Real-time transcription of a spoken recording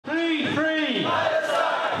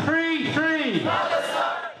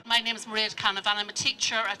My name is Mairead Canavan. I'm a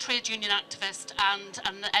teacher, a trade union activist and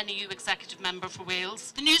an NEU executive member for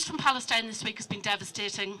Wales. The news from Palestine this week has been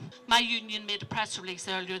devastating. My union made a press release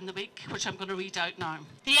earlier in the week, which I'm going to read out now.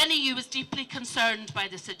 The NEU is deeply concerned by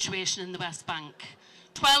the situation in the West Bank.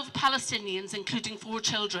 12 Palestinians, including 4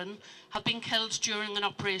 children, have been killed during an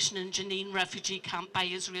operation in Jenin refugee camp by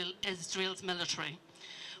Israel's military.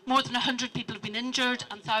 More than 100 people have been injured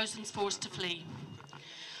and thousands forced to flee.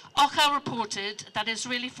 OCHA reported that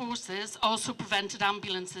Israeli forces also prevented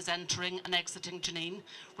ambulances entering and exiting Jenin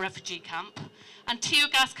refugee camp, and tear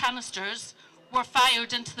gas canisters were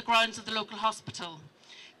fired into the grounds of the local hospital.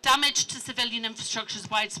 Damage to civilian infrastructure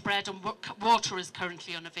is widespread and water is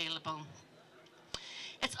currently unavailable.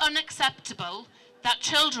 It's unacceptable that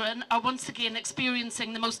children are once again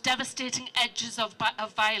experiencing the most devastating edges of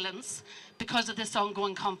violence because of this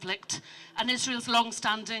ongoing conflict and Israel's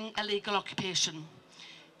long-standing illegal occupation.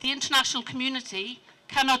 The international community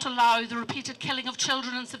cannot allow the repeated killing of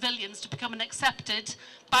children and civilians to become an accepted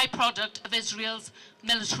byproduct of Israel's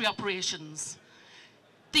military operations.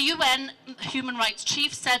 The UN Human Rights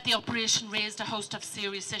Chief said the operation raised a host of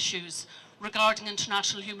serious issues regarding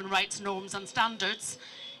international human rights norms and standards,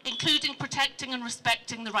 including protecting and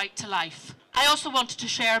respecting the right to life. I also wanted to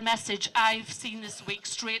share a message I've seen this week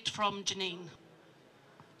straight from Jenin.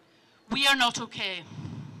 We are not okay.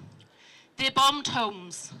 They bombed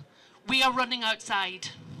homes. We are running outside.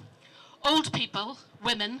 Old people,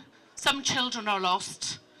 women, some children are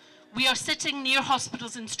lost. We are sitting near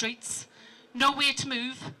hospitals and streets. No way to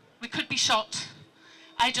move. We could be shot.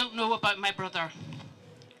 I don't know about my brother.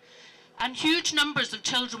 And huge numbers of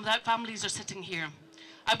children without families are sitting here.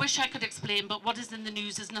 I wish I could explain, but what is in the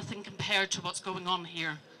news is nothing compared to what's going on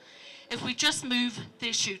here. If we just move,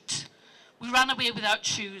 they shoot. We ran away without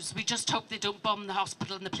shoes. We just hope they don't bomb the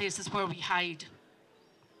hospital and the places where we hide.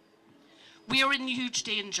 We are in huge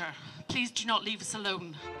danger. Please do not leave us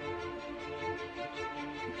alone.